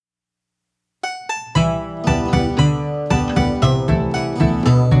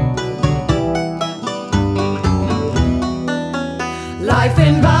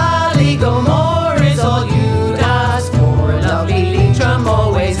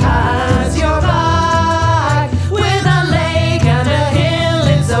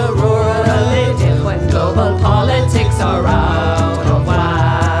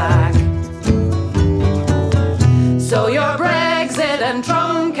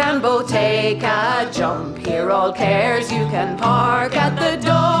can both take a jump. Here all cares you can park at the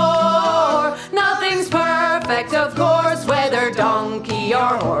door. Nothing's perfect, of course, whether donkey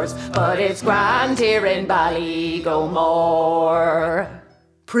or horse, but it's grand here in Ballygomore.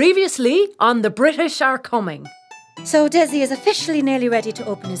 Previously on The British Are Coming. So Desi is officially nearly ready to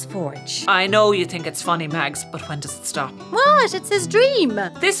open his forge. I know you think it's funny, Mags, but when does it stop? What? It's his dream.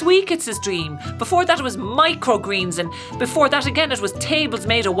 This week it's his dream. Before that it was microgreens, and before that again it was tables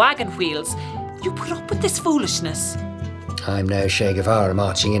made of wagon wheels. You put up with this foolishness. I'm no Che Guevara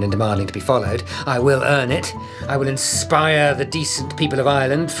marching in and demanding to be followed. I will earn it. I will inspire the decent people of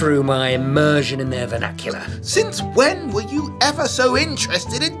Ireland through my immersion in their vernacular. Since when were you ever so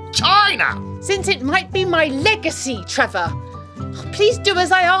interested in China? Since it might be my legacy, Trevor. Please do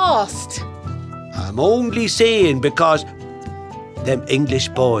as I asked. I'm only saying because them English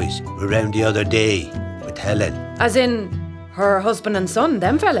boys were round the other day with Helen. As in her husband and son,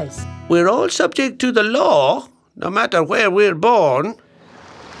 them fellas. We're all subject to the law, no matter where we're born.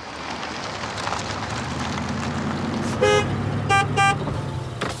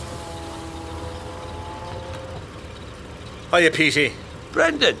 Hiya, Petey.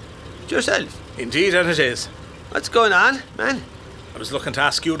 Brendan, it's yourself. Indeed, and it is. What's going on, man? I was looking to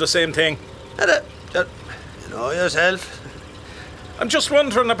ask you the same thing. You know yourself. I'm just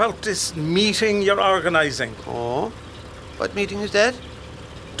wondering about this meeting you're organising. Oh, what meeting is that?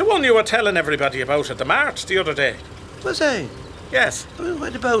 The one you were telling everybody about at the Mart the other day. Was I? Yes.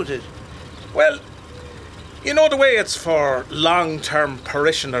 What about it? Well, you know the way it's for long-term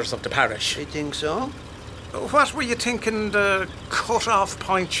parishioners of the parish. I think so. What were you thinking the cut-off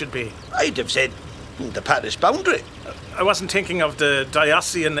point should be? I'd have said the parish boundary. I wasn't thinking of the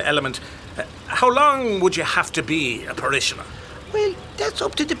diocesan element. How long would you have to be a parishioner? Well, that's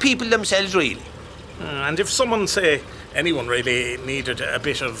up to the people themselves, really. And if someone, say, anyone really needed a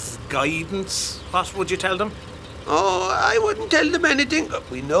bit of guidance, what would you tell them? Oh, I wouldn't tell them anything.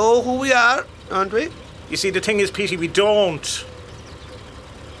 We know who we are, aren't we? You see, the thing is, Petey, we don't.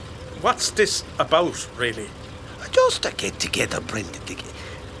 What's this about, really? Just a get-together, Brendan.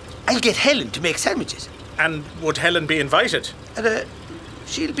 I'll get Helen to make sandwiches. And would Helen be invited? And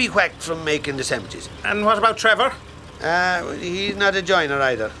she'll be whacked from making the sandwiches. And what about Trevor? He's not a joiner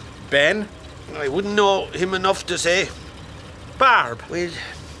either. Ben? I wouldn't know him enough to say. Barb? Well,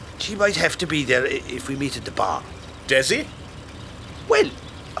 she might have to be there if we meet at the bar. Desi? Well,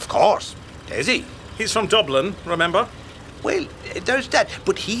 of course, Desi. He's from Dublin, remember? Well, there's that,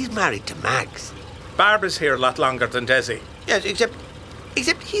 but he's married to Mags. Barb is here a lot longer than Desi. Yes, except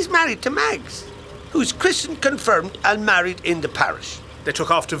he's married to Mags, who's christened, confirmed and married in the parish. They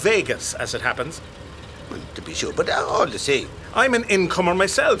took off to Vegas, as it happens. Well, to be sure, but all the same. I'm an incomer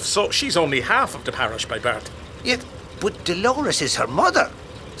myself, so she's only half of the parish by birth. Yet, but Dolores is her mother,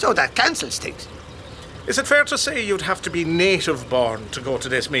 so that cancels things. Is it fair to say you'd have to be native-born to go to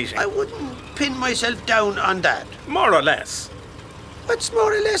this meeting? I wouldn't pin myself down on that. More or less. What's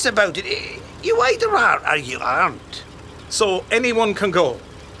more or less about it? You either are or you aren't. So anyone can go?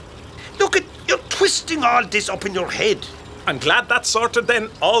 Look, you're twisting all this up in your head. I'm glad that's sorted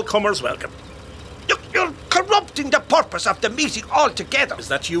then. All comers welcome. You're corrupting the purpose of the meeting altogether. Is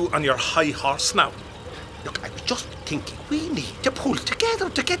that you on your high horse now? Look, I was just thinking we need to pull together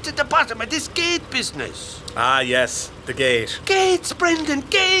to get to the bottom of this gate business. Ah, yes, the gate. Gates, Brendan,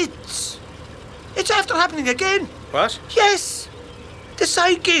 gates. It's after happening again. What? Yes. The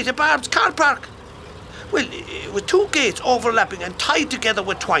side gate of Barb's car park. Well, it was two gates overlapping and tied together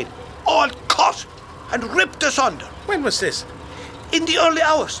with twine. All cut and ripped asunder. When was this? In the early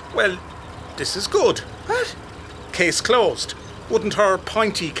hours. Well, this is good. What? Case closed. Wouldn't her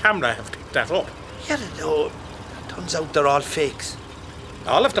pointy camera have picked that up? Yeah, no. Turns out they're all fakes.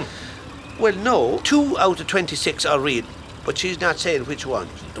 All of them? Well, no. 2 out of 26 are real, but she's not saying which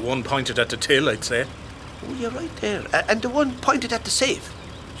ones. The one pointed at the till, I'd say. Oh, you're right there. And the one pointed at the safe.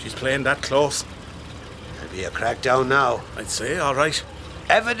 She's playing that close. There'll be a crackdown now. I'd say, all right.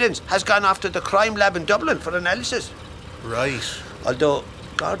 Evidence has gone off to the crime lab in Dublin for analysis. Right. Although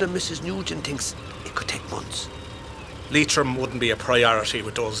God and Mrs. Nugent thinks it could take months. Leitrim wouldn't be a priority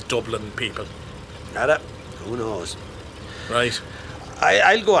with those Dublin people. Nada. Who knows? Right.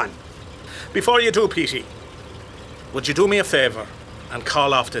 I'll go on. Before you do, Petey, would you do me a favour and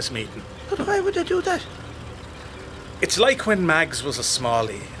call off this meeting? But why would I do that? It's like when Mags was a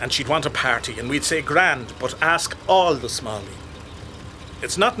smallie and she'd want a party and we'd say grand, but ask all the smallie.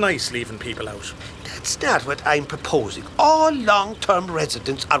 It's not nice leaving people out. That's not what I'm proposing. All long-term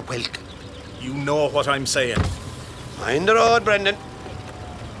residents are welcome. You know what I'm saying. Mind the road, Brendan.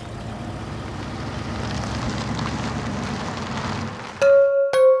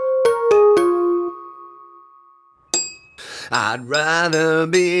 I'd rather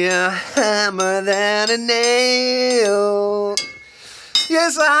be a hammer than a nail.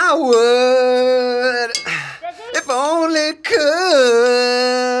 Yes, I would. If only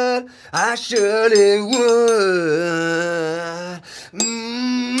could, I surely would.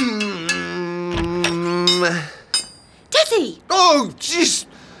 Desi! Oh, jeez.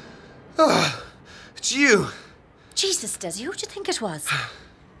 Oh, it's you. Jesus, Desi, who'd you think it was?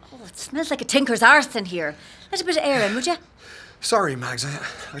 Oh, it smells like a tinker's arse in here. Let a bit of air in, would you? Sorry, Mags.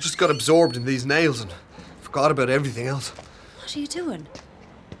 I just got absorbed in these nails and forgot about everything else. What are you doing?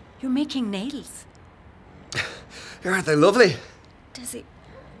 You're making nails. Aren't they lovely? Desi,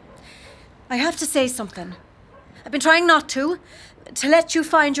 I have to say something. I've been trying not to let you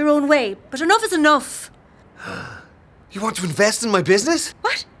find your own way, but enough is enough. You want to invest in my business?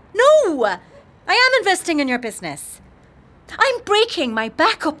 What? No! I am investing in your business. I'm breaking my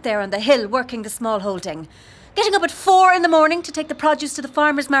back up there on the hill working the small holding. Getting up at 4 a.m. to take the produce to the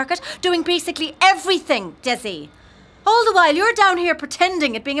farmer's market, doing basically everything, Desi. All the while you're down here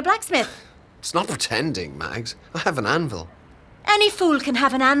pretending at being a blacksmith. It's not pretending, Mags. I have an anvil. Any fool can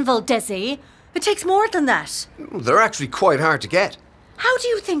have an anvil, Desi. It takes more than that. They're actually quite hard to get. How do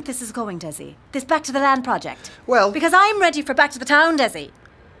you think this is going, Desi? This Back to the Land project? Well... Because I'm ready for Back to the Town, Desi.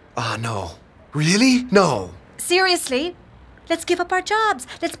 Ah, no. Really? No. Seriously? Let's give up our jobs.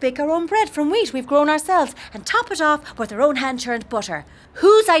 Let's bake our own bread from wheat we've grown ourselves and top it off with our own hand-churned butter.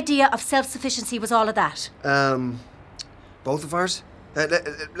 Whose idea of self-sufficiency was all of that? Both of ours?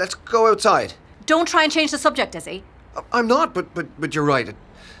 Let's go outside. Don't try and change the subject, Desi. I'm not, but you're right.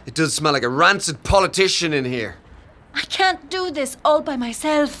 It does smell like a rancid politician in here. I can't do this all by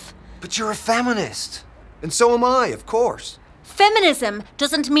myself. But you're a feminist. And so am I, of course. Feminism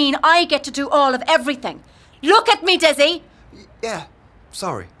doesn't mean I get to do all of everything. Look at me, Desi. Yeah,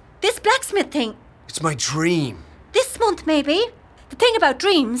 sorry. This blacksmith thing. It's my dream. This month, maybe. The thing about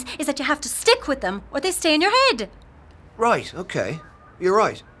dreams is that you have to stick with them or they stay in your head. Right, okay. You're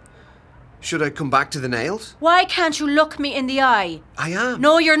right. Should I come back to the nails? Why can't you look me in the eye? I am.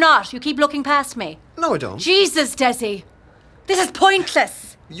 No, you're not. You keep looking past me. No, I don't. Jesus, Desi. This is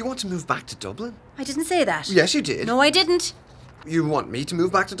pointless. You want to move back to Dublin? I didn't say that. Yes, you did. No, I didn't. You want me to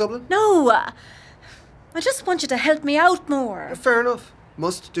move back to Dublin? No. I just want you to help me out more. Fair enough.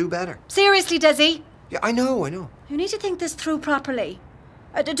 Must do better. Seriously, Desi. Yeah, I know. You need to think this through properly.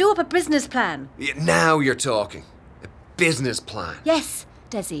 Do up a business plan. Yeah, now you're talking. A business plan. Yes,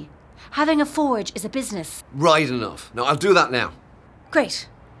 Desi. Having a forge is a business. Right enough. No, I'll do that now. Great.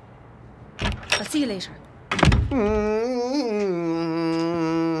 I'll see you later.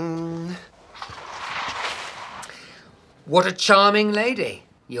 What a charming lady,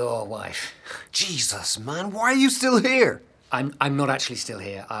 your wife. Jesus, man, why are you still here? I'm not actually still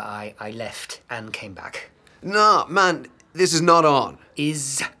here. I left and came back. No, man, this is not on.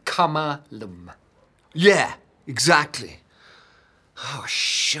 Is comma lum. Yeah, exactly. Oh,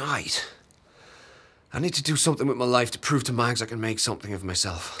 shite. I need to do something with my life to prove to Mags I can make something of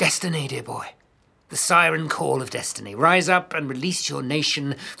myself. Destiny, dear boy. The siren call of destiny. Rise up and release your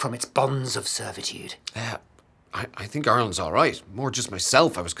nation from its bonds of servitude. I think Ireland's all right. More just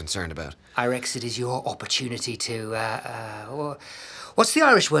myself I was concerned about. Irexit is your opportunity to, what's the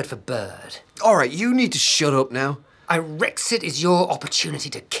Irish word for bird? All right, you need to shut up now. Irexit is your opportunity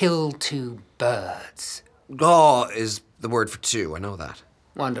to kill 2 birds. Gaw is the word for 2, I know that.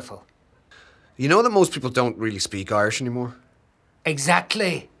 Wonderful. You know that most people don't really speak Irish anymore?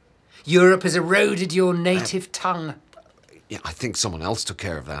 Exactly. Europe has eroded your native tongue. Yeah, I think someone else took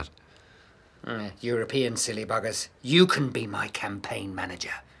care of that. European silly buggers. You can be my campaign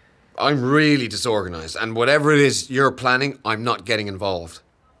manager. I'm really disorganised, and whatever it is you're planning, I'm not getting involved.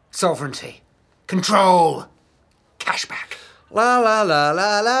 Sovereignty. Control. Cashback. La la la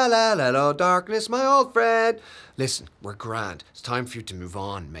la la la la la, darkness, my old friend. Listen, we're grand. It's time for you to move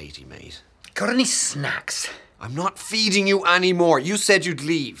on, matey mate. Got any snacks? I'm not feeding you anymore. You said you'd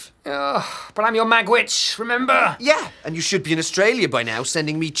leave. But I'm your magwitch, remember? Yeah, and you should be in Australia by now,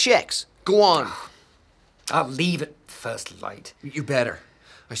 sending me checks. Go on. I'll leave at first light. You better.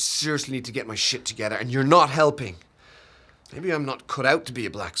 I seriously need to get my shit together, and you're not helping. Maybe I'm not cut out to be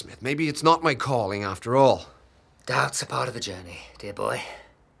a blacksmith. Maybe it's not my calling after all. Doubts are part of the journey, dear boy.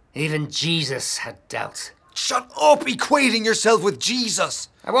 Even Jesus had doubts. Shut up equating yourself with Jesus.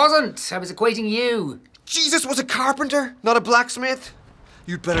 I wasn't. I was equating you. Jesus was a carpenter, not a blacksmith.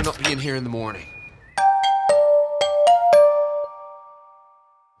 You'd better not be in here in the morning.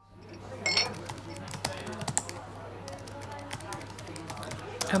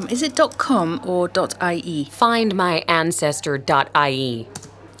 Is it .com or .ie? Findmyancestor.ie.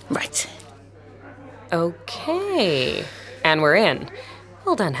 Right. Okay. And we're in.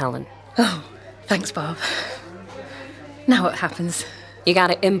 Well done, Helen. Oh, thanks, Bob. Now what happens? You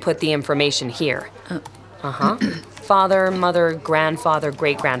gotta input the information here. Uh-huh. Father, mother, grandfather,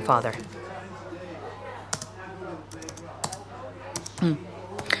 great-grandfather.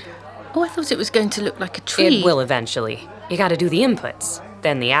 Oh, I thought it was going to look like a tree. It will eventually. You gotta do the inputs,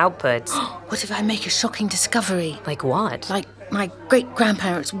 then the outputs. What if I make a shocking discovery? Like what? Like my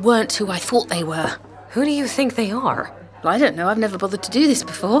great-grandparents weren't who I thought they were. Who do you think they are? Well, I don't know. I've never bothered to do this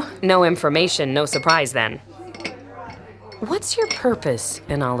before. No information, no surprise then. What's your purpose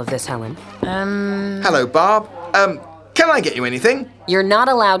in all of this, Helen? Hello, Barb. Can I get you anything? You're not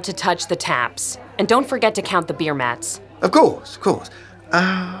allowed to touch the taps. And don't forget to count the beer mats. Of course, of course.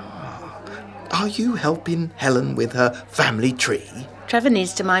 Are you helping Helen with her family tree? Trevor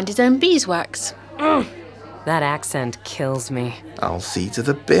needs to mind his own beeswax. That accent kills me. I'll see to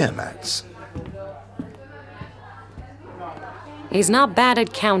the beer mats. He's not bad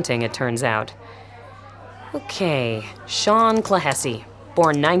at counting, it turns out. Okay, Sean Clahessy,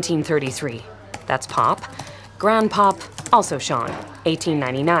 born 1933. That's Pop. Grandpop, also Sean,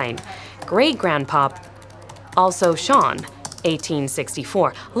 1899. Great-grandpop, also Sean,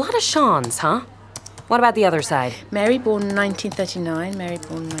 1864. A lot of Seans, huh? What about the other side? Mary born 1939, Mary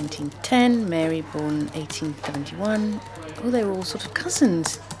born 1910, Mary born 1871. Oh, they were all sort of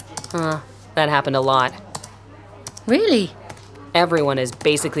cousins. That happened a lot. Really? Everyone is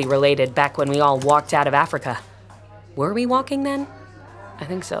basically related back when we all walked out of Africa. Were we walking then? I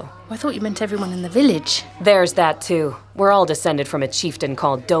think so. I thought you meant everyone in the village. There's that too. We're all descended from a chieftain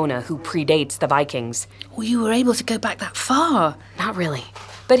called Dona who predates the Vikings. Oh, you were able to go back that far? Not really.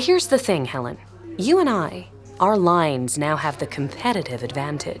 But here's the thing, Helen. You and I, our lines now have the competitive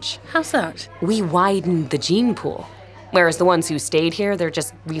advantage. How's that? We widened the gene pool. Whereas the ones who stayed here, they're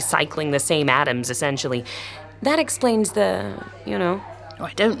just recycling the same atoms, essentially. That explains Oh,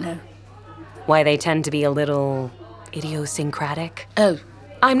 I don't know. why they tend to be a little idiosyncratic. Oh.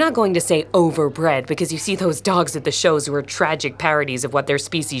 I'm not going to say overbred, because you see those dogs at the shows who are tragic parodies of what their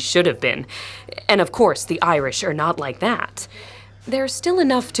species should have been. And of course, the Irish are not like that. There's still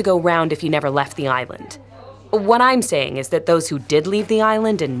enough to go round if you never left the island. What I'm saying is that those who did leave the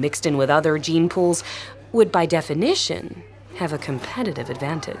island and mixed in with other gene pools would, by definition, have a competitive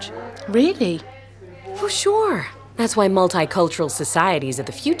advantage. Really? Oh, sure. That's why multicultural societies are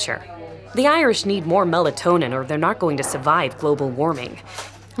the future. The Irish need more melatonin or they're not going to survive global warming.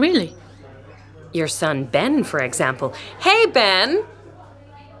 Really? Your son Ben, for example. Hey, Ben!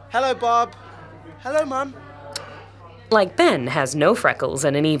 Hello, Bob. Hello, Mum. Like Ben has no freckles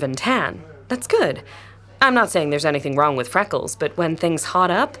and an even tan. That's good. I'm not saying there's anything wrong with freckles, but when things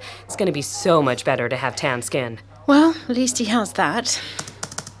hot up, it's going to be so much better to have tan skin. Well, at least he has that.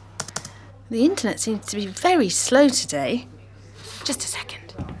 The internet seems to be very slow today. Just a second.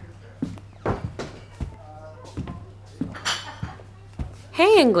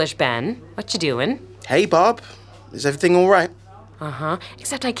 Hey, English Ben. What you doing? Hey, Bob. Is everything all right? Uh-huh.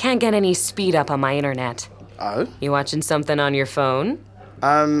 Except I can't get any speed up on my internet. Oh? You watching something on your phone?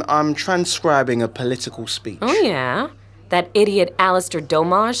 I'm transcribing a political speech. Oh, yeah? That idiot Alistair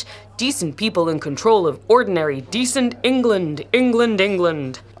Domage? Decent people in control of ordinary, decent England.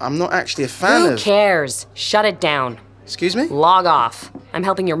 England. I'm not actually a fan Who cares? Shut it down. Excuse me? Log off. I'm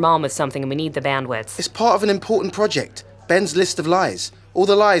helping your mom with something and we need the bandwidth. It's part of an important project. Ben's list of lies. All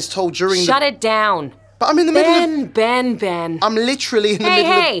the lies told during Shut it down. But I'm in the middle of... Ben. I'm literally in the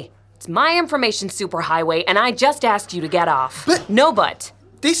middle of... Hey! It's my information superhighway and I just asked you to get off. But... No but.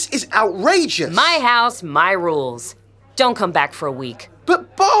 This is outrageous. My house, my rules. Don't come back for a week.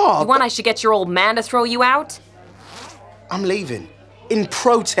 But Bob... You want I should get your old man to throw you out? I'm leaving. In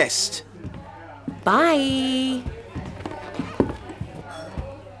protest. Bye.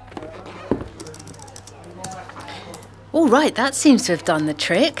 All right, that seems to have done the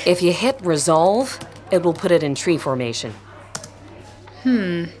trick. If you hit resolve, it will put it in tree formation.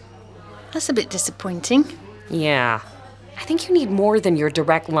 That's a bit disappointing. Yeah. I think you need more than your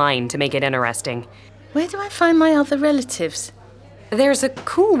direct line to make it interesting. Where do I find my other relatives? There's a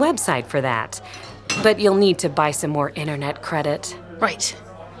cool website for that, but you'll need to buy some more internet credit. Right.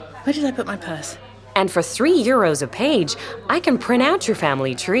 Where did I put my purse? And for €3 a page, I can print out your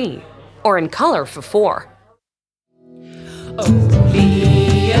family tree. Or in color for $4.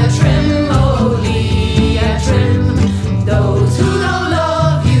 Leah trim. Those who don't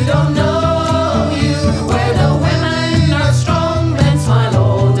love you don't know you. Where the women are strong, men smile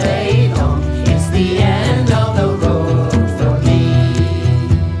all day long. It's the end of the road for me.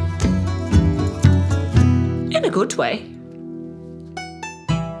 In a good way.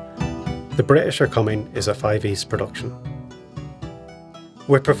 The British Are Coming is a 5 East production.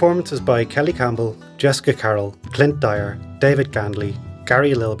 with performances by Kelly Campbell, Jessica Carroll, Clint Dyer, David Gandley,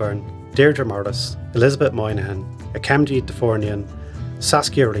 Gary Lilburn, Deirdre Morris, Elizabeth Moynihan, Akemji Defornian,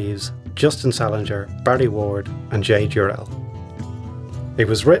 Saskia Reeves, Justin Salinger, Barry Ward and Jay Durrell. It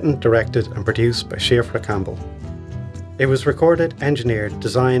was written, directed and produced by Siofra Campbell. It was recorded, engineered,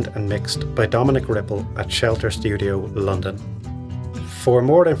 designed and mixed by Dominic Ripple at Shelter Studio, London. For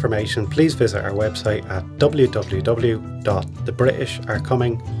more information, please visit our website at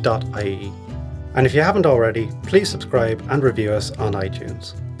www.thebritisharecoming.ie. And if you haven't already, please subscribe and review us on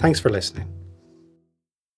iTunes. Thanks for listening.